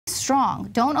strong.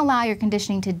 Don't allow your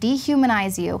conditioning to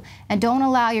dehumanize you, and don't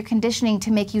allow your conditioning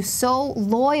to make you so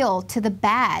loyal to the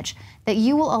badge that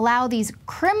you will allow these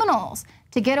criminals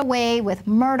to get away with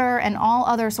murder and all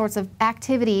other sorts of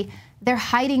activity. They're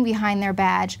hiding behind their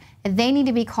badge, and they need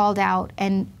to be called out,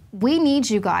 and we need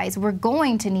you guys. We're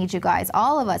going to need you guys.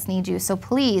 All of us need you, so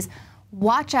please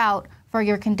watch out for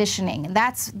your conditioning. And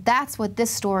that's what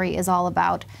this story is all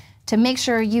about, to make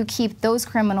sure you keep those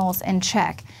criminals in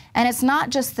check. And it's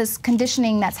not just this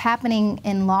conditioning that's happening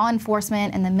in law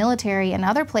enforcement and the military and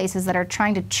other places that are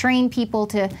trying to train people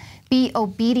to be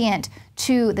obedient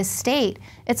to the state.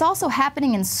 It's also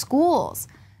happening in schools.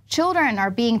 Children are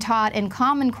being taught in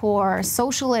Common Core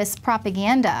socialist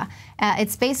propaganda.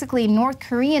 It's basically North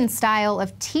Korean style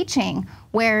of teaching,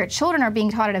 where children are being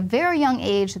taught at a very young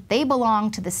age that they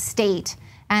belong to the state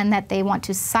and that they want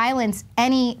to silence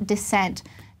any dissent.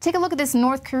 Take a look at this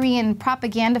North Korean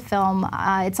propaganda film.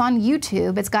 It's on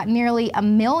YouTube. It's got nearly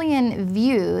 1 million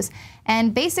views.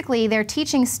 And basically, they're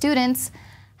teaching students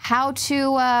how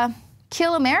to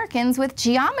kill Americans with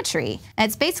geometry. And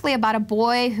it's basically about a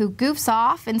boy who goofs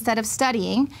off instead of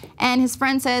studying, and his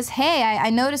friend says, hey, I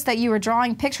noticed that you were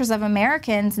drawing pictures of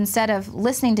Americans instead of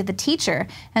listening to the teacher.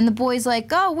 And the boy's like,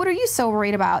 oh, what are you so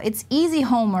worried about? It's easy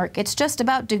homework. It's just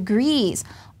about degrees.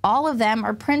 All of them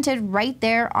are printed right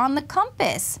there on the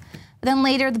compass. Then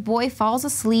later, the boy falls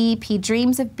asleep. He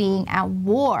dreams of being at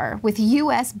war with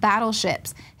U.S.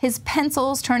 battleships. His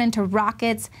pencils turn into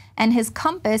rockets, and his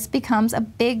compass becomes a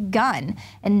big gun.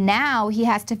 And now he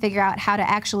has to figure out how to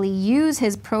actually use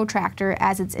his protractor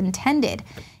as it's intended.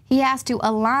 He has to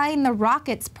align the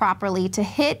rockets properly to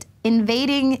hit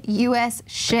invading U.S.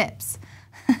 ships.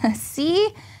 See?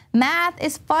 Math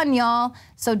is fun, y'all.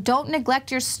 So don't neglect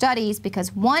your studies,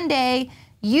 because one day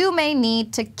you may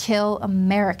need to kill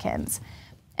Americans.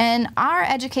 And our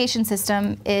education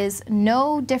system is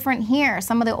no different here.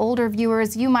 Some of the older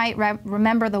viewers, you might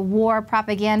remember the war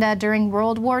propaganda during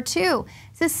World War II.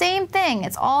 It's the same thing.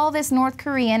 It's all this North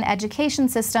Korean education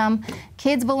system.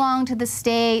 Kids belong to the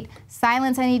state,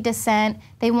 silence any dissent.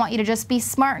 They want you to just be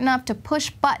smart enough to push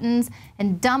buttons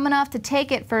and dumb enough to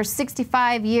take it for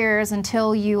 65 years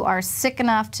until you are sick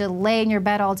enough to lay in your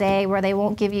bed all day, where they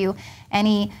won't give you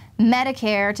any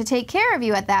Medicare to take care of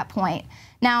you at that point.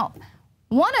 Now,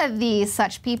 one of these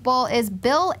such people is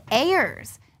Bill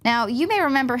Ayers. Now, you may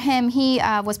remember him. He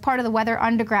was part of the Weather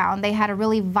Underground. They had a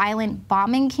really violent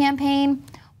bombing campaign.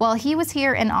 Well, he was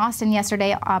here in Austin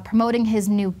yesterday promoting his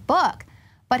new book,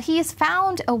 but he has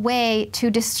found a way to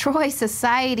destroy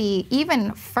society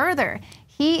even further.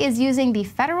 He is using the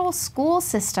federal school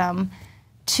system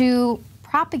to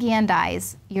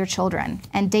propagandize your children,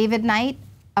 and David Knight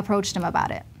approached him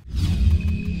about it.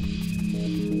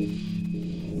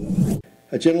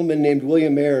 A gentleman named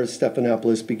William Ayers,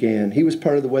 Stephanopoulos began. He was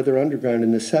part of the Weather Underground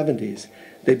in the 70s.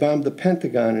 They bombed the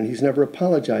Pentagon, and he's never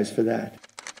apologized for that.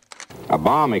 A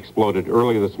bomb exploded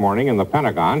early this morning in the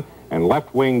Pentagon, and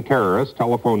left-wing terrorists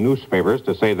telephoned newspapers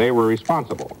to say they were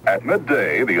responsible. At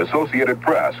midday, the Associated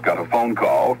Press got a phone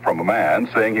call from a man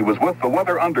saying he was with the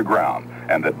Weather Underground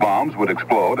and that bombs would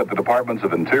explode at the Departments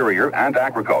of Interior and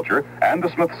Agriculture and the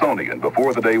Smithsonian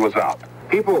before the day was out.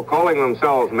 People calling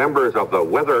themselves members of the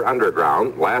Weather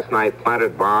Underground last night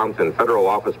planted bombs in federal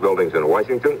office buildings in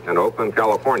Washington and Oakland,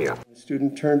 California. A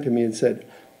student turned to me and said,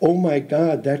 oh my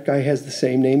God, that guy has the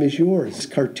same name as yours. This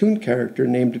cartoon character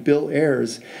named Bill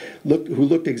Ayers, who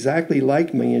looked exactly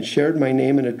like me and shared my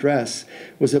name and address,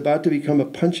 was about to become a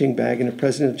punching bag in a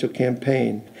presidential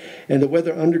campaign. And the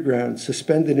Weather Underground,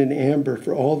 suspended in amber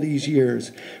for all these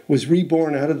years, was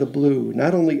reborn out of the blue,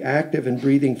 not only active and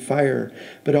breathing fire,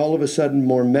 but all of a sudden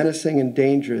more menacing and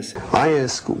dangerous. I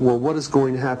ask, well, what is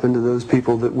going to happen to those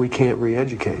people that we can't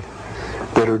re-educate,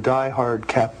 that are die-hard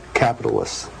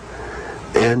capitalists?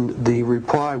 And the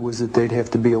reply was that they'd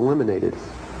have to be eliminated.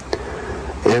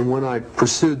 And when I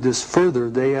pursued this further,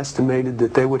 they estimated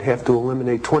that they would have to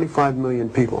eliminate 25 million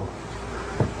people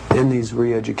in these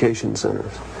re-education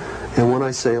centers. And when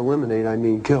I say eliminate, I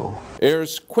mean kill.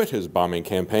 Ayers quit his bombing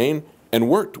campaign and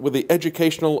worked with the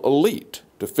educational elite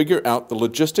to figure out the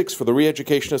logistics for the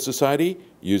re-education of society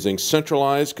using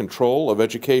centralized control of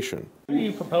education. What are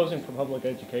you proposing for public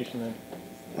education then?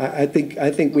 I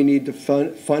think we need to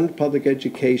fund public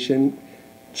education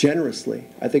generously.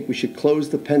 I think we should close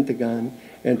the Pentagon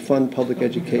and fund public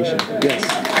education.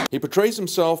 Yes. He portrays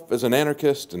himself as an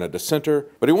anarchist and a dissenter,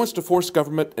 but he wants to force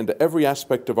government into every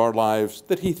aspect of our lives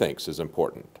that he thinks is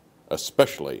important.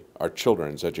 especially our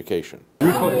children's education.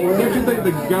 Don't you think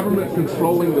the government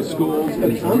controlling the schools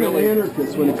is really... I'm an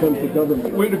anarchist when it comes to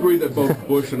government. We'd agree that both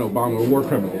Bush and Obama were war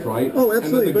criminals, right? Oh,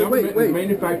 absolutely. And that the government is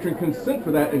manufacturing consent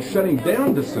for that and shutting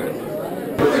down dissent.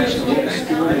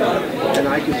 And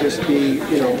I could just be,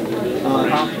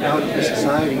 opt out of the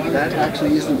society. That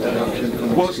actually isn't an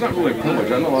option. Well, it's not really a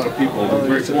privilege. I know a lot of people who are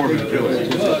very poor who do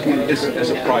it. It's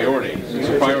a priority. It's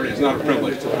a priority. It's not a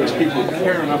privilege. It's people who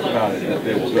care enough about it that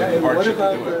they will do the hardship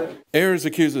to do it. Ayers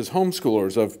accuses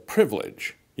homeschoolers of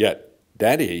privilege, yet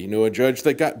Daddy knew a judge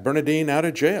that got Bernadine out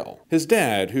of jail. His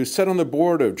dad, who sat on the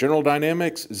board of General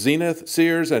Dynamics, Zenith,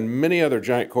 Sears, and many other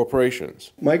giant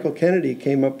corporations. Michael Kennedy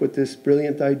came up with this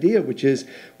brilliant idea, which is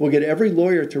we'll get every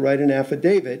lawyer to write an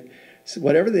affidavit.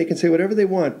 Whatever they can say whatever they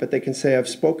want, but they can say, I've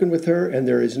spoken with her and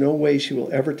there is no way she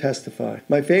will ever testify.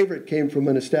 My favorite came from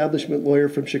an establishment lawyer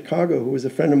from Chicago who was a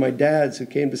friend of my dad's who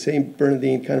came to St.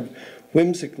 Bernardine kind of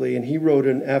whimsically, and he wrote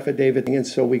an affidavit, and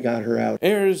so we got her out.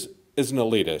 Ayers is an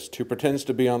elitist who pretends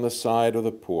to be on the side of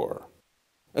the poor,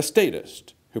 a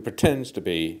statist who pretends to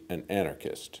be an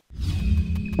anarchist.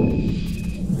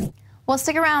 Well,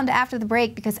 stick around after the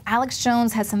break because Alex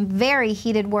Jones has some very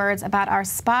heated words about our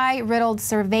spy-riddled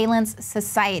surveillance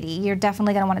society. You're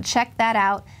definitely going to want to check that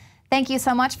out. Thank you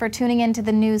so much for tuning into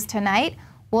the news tonight.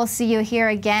 We'll see you here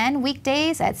again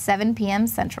weekdays at 7 p.m.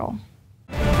 Central.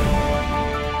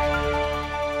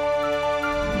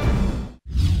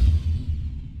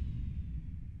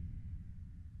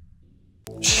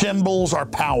 Symbols are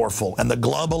powerful, and the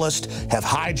globalists have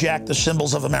hijacked the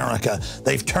symbols of America.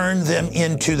 They've turned them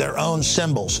into their own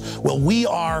symbols. Well, we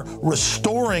are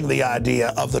restoring the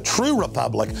idea of the true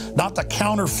republic, not the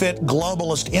counterfeit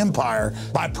globalist empire,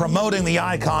 by promoting the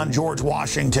icon George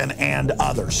Washington and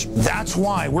others. That's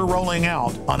why we're rolling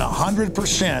out an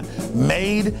 100%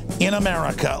 made in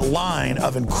America line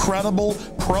of incredible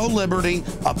pro-liberty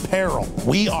apparel.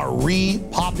 We are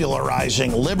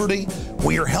repopularizing liberty.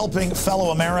 We are helping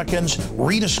fellow Americans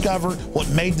rediscover what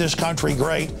made this country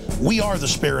great. We are the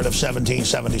spirit of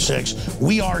 1776.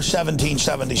 We are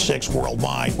 1776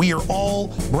 worldwide. We are all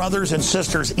brothers and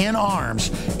sisters in arms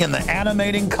in the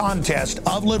animating contest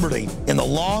of liberty in the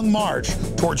long march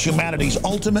towards humanity's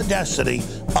ultimate destiny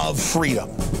of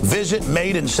freedom. Visit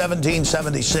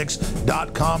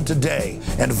madein1776.com today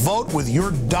and vote with your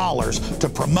dollars to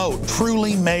promote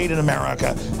truly made in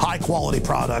America, high-quality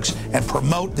products, and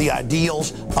promote the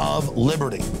ideals of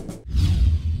liberty.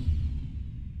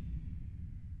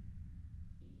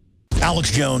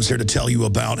 Alex Jones here to tell you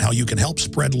about how you can help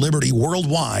spread liberty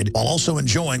worldwide while also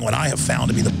enjoying what I have found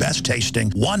to be the best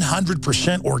tasting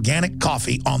 100% organic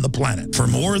coffee on the planet. For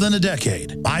more than a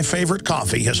decade, my favorite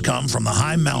coffee has come from the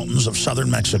high mountains of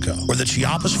southern Mexico, where the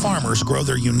Chiapas farmers grow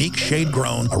their unique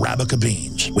shade-grown Arabica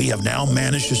beans. We have now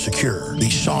managed to secure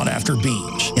these sought-after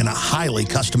beans in a highly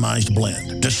customized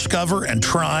blend. Discover and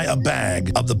try a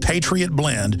bag of the Patriot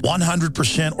Blend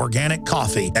 100% organic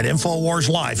coffee at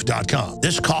InfoWarsLife.com.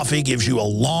 This coffee gives you a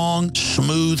long,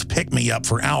 smooth pick-me-up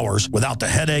for hours without the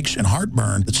headaches and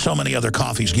heartburn that so many other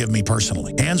coffees give me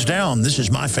personally. Hands down, this is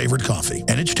my favorite coffee,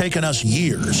 and it's taken us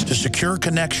years to secure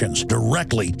connections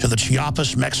directly to the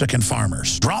Chiapas Mexican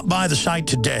farmers. Drop by the site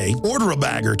today, order a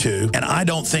bag or two, and I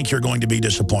don't think you're going to be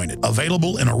disappointed.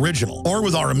 Available in original or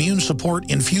with our Immune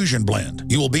Support Infusion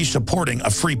Blend. You will be supporting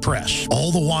a free press,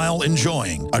 all the while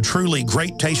enjoying a truly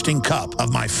great-tasting cup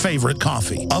of my favorite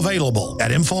coffee. Available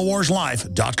at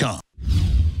InfoWarsLife.com.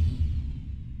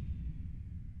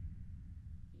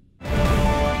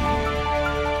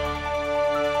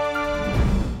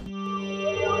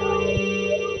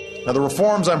 Now, the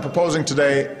reforms I'm proposing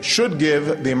today should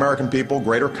give the American people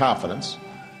greater confidence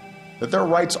that their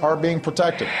rights are being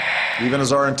protected, even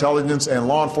as our intelligence and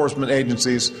law enforcement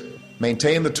agencies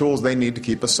maintain the tools they need to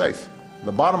keep us safe.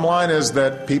 The bottom line is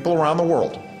that people around the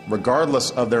world,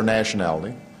 regardless of their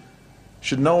nationality,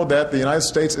 should know that the United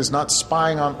States is not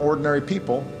spying on ordinary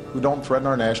people who don't threaten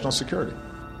our national security.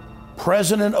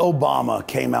 President Obama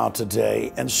came out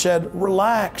today and said,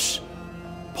 relax.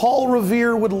 Paul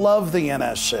Revere would love the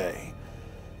NSA.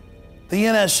 The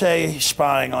NSA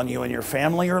spying on you and your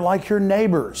family are like your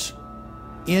neighbors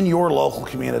in your local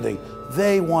community.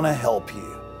 They want to help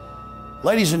you.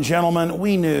 Ladies and gentlemen,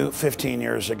 we knew 15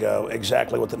 years ago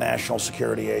exactly what the National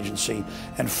Security Agency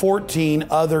and 14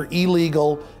 other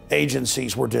illegal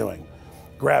agencies were doing.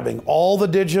 Grabbing all the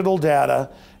digital data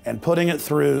and putting it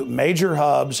through major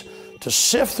hubs to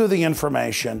sift through the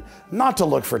information, not to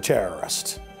look for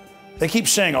terrorists. They keep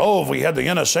saying, oh, if we had the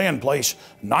NSA in place,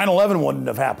 9/11 wouldn't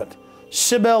have happened.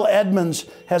 Sibel Edmonds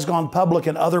has gone public,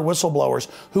 and other whistleblowers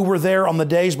who were there on the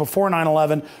days before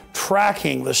 9/11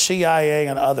 tracking the CIA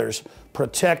and others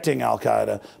protecting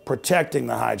al-Qaeda, protecting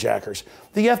the hijackers.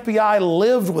 The FBI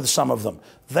lived with some of them.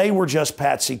 They were just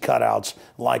patsy cutouts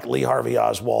like Lee Harvey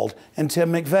Oswald and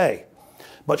Tim McVeigh.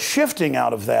 But shifting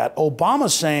out of that,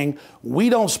 Obama's saying we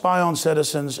don't spy on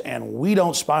citizens and we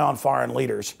don't spy on foreign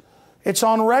leaders. It's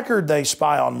on record they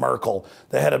spy on Merkel,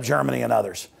 the head of Germany, and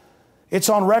others. It's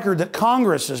on record that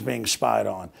Congress is being spied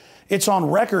on. It's on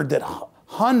record that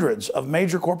hundreds of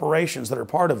major corporations that are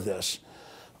part of this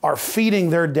are feeding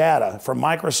their data from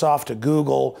Microsoft to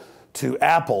Google to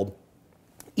Apple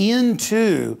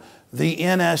into the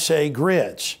NSA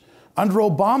grids. Under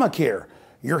Obamacare,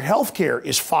 your health care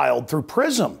is filed through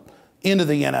PRISM into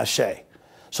the NSA.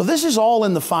 So this is all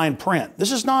in the fine print.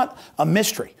 This is not a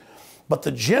mystery. But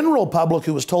the general public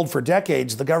who was told for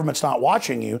decades the government's not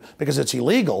watching you because it's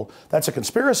illegal, that's a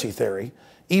conspiracy theory.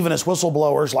 Even as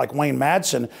whistleblowers like Wayne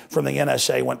Madsen from the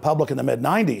NSA went public in the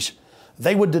mid-90s,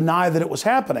 they would deny that it was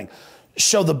happening.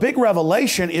 So the big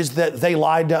revelation is that they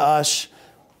lied to us.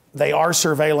 They are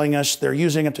surveilling us. They're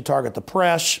using it to target the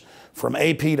press, from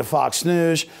AP to Fox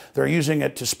News. They're using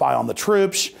it to spy on the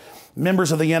troops.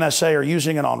 Members of the NSA are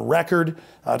using it on record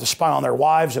to spy on their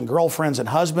wives and girlfriends and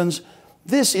husbands.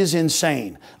 This is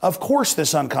insane. Of course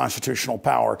this unconstitutional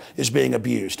power is being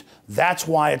abused. That's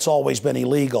why it's always been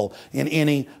illegal in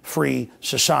any free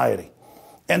society.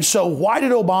 And so why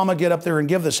did Obama get up there and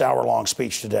give this hour-long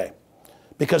speech today?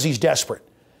 Because he's desperate.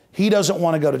 He doesn't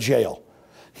want to go to jail.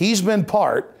 He's been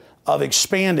part of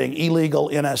expanding illegal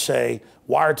NSA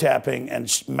wiretapping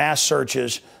and mass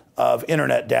searches of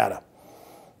internet data.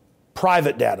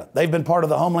 Private data. They've been part of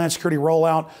the Homeland Security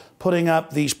rollout, putting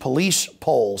up these police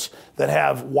poles that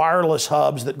have wireless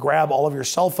hubs that grab all of your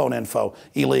cell phone info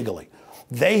illegally.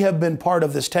 They have been part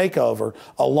of this takeover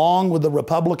along with the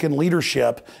Republican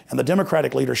leadership and the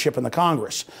Democratic leadership in the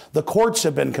Congress. The courts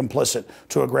have been complicit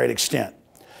to a great extent.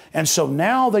 And so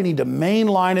now they need to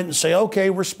mainline it and say, okay,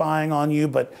 we're spying on you,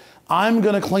 but I'm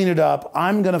going to clean it up.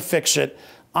 I'm going to fix it.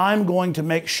 I'm going to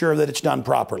make sure that it's done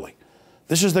properly.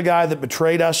 This is the guy that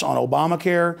betrayed us on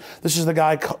Obamacare. This is the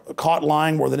guy caught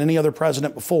lying more than any other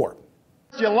president before.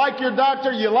 You like your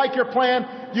doctor, you like your plan,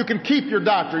 you can keep your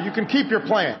doctor, you can keep your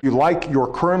plan. You like your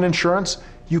current insurance,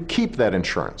 you keep that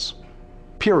insurance.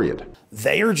 Period.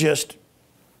 They are just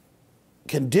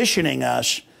conditioning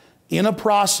us in a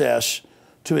process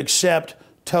to accept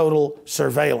total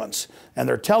surveillance. And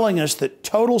they're telling us that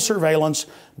total surveillance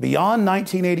beyond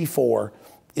 1984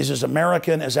 is as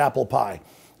American as apple pie.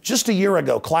 Just a year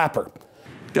ago, Clapper.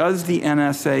 Does the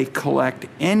NSA collect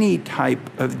any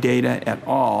type of data at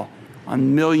all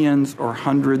on millions or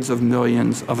hundreds of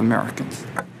millions of Americans?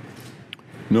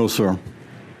 No, sir.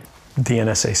 The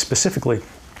NSA specifically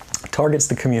targets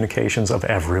the communications of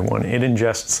everyone. It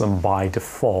ingests them by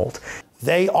default.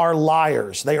 They are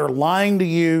liars. They are lying to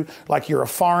you like you're a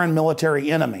foreign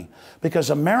military enemy because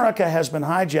America has been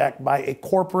hijacked by a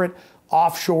corporate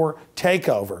offshore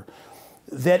takeover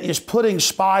that is putting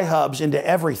spy hubs into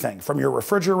everything from your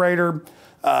refrigerator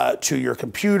to your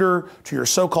computer to your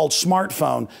so-called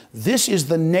smartphone. This is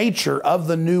the nature of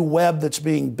the new web that's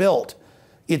being built.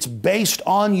 It's based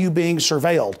on you being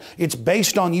surveilled. It's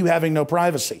based on you having no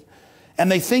privacy. And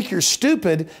they think you're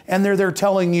stupid, and they're there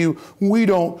telling you, we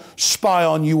don't spy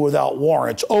on you without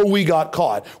warrants. Oh, we got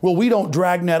caught. Well, we don't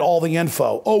dragnet all the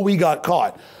info. Oh, we got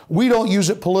caught. We don't use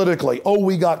it politically. Oh,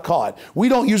 we got caught. We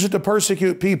don't use it to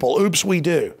persecute people. Oops, we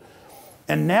do.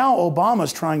 And now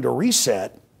Obama's trying to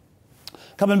reset,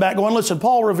 coming back going, listen,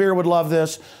 Paul Revere would love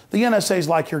this. The NSA's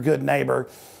like your good neighbor.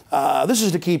 This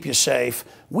is to keep you safe.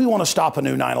 We want to stop a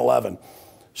new 9/11.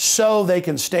 So they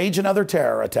can stage another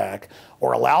terror attack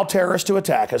or allow terrorists to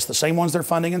attack us, the same ones they're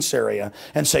funding in Syria,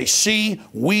 and say, see,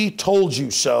 we told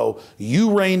you so.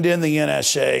 You reined in the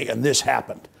NSA and this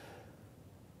happened.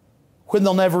 When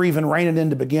they'll never even rein it in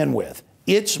to begin with.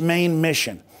 Its main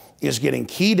mission is getting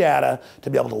key data to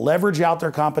be able to leverage out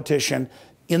their competition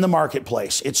in the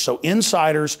marketplace. It's so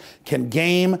insiders can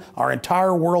game our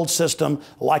entire world system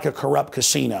like a corrupt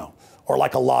casino or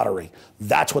like a lottery.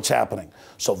 That's what's happening.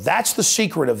 So that's the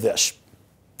secret of this.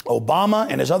 Obama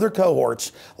and his other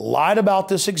cohorts lied about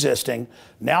this existing.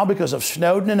 Now because of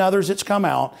Snowden and others, it's come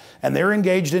out, and they're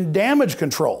engaged in damage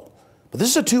control. But this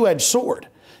is a two-edged sword.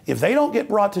 If they don't get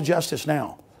brought to justice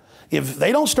now, if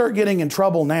they don't start getting in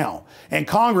trouble now, and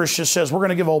Congress just says we're going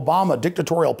to give Obama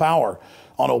dictatorial power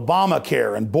on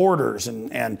Obamacare and borders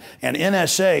and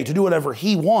NSA to do whatever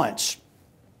he wants,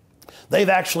 they've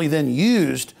actually then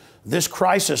used this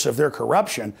crisis of their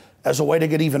corruption as a way to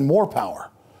get even more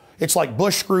power. It's like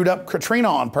Bush screwed up Katrina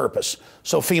on purpose,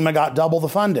 so FEMA got double the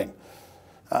funding.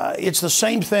 It's the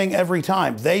same thing every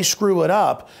time. They screw it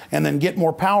up and then get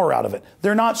more power out of it.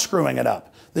 They're not screwing it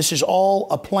up. This is all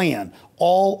a plan,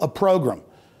 all a program.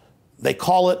 They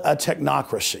call it a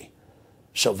technocracy.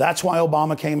 So that's why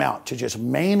Obama came out, to just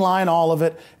mainline all of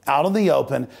it out in the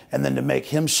open and then to make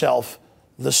himself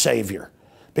the savior.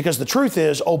 Because the truth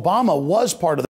is, Obama was part of the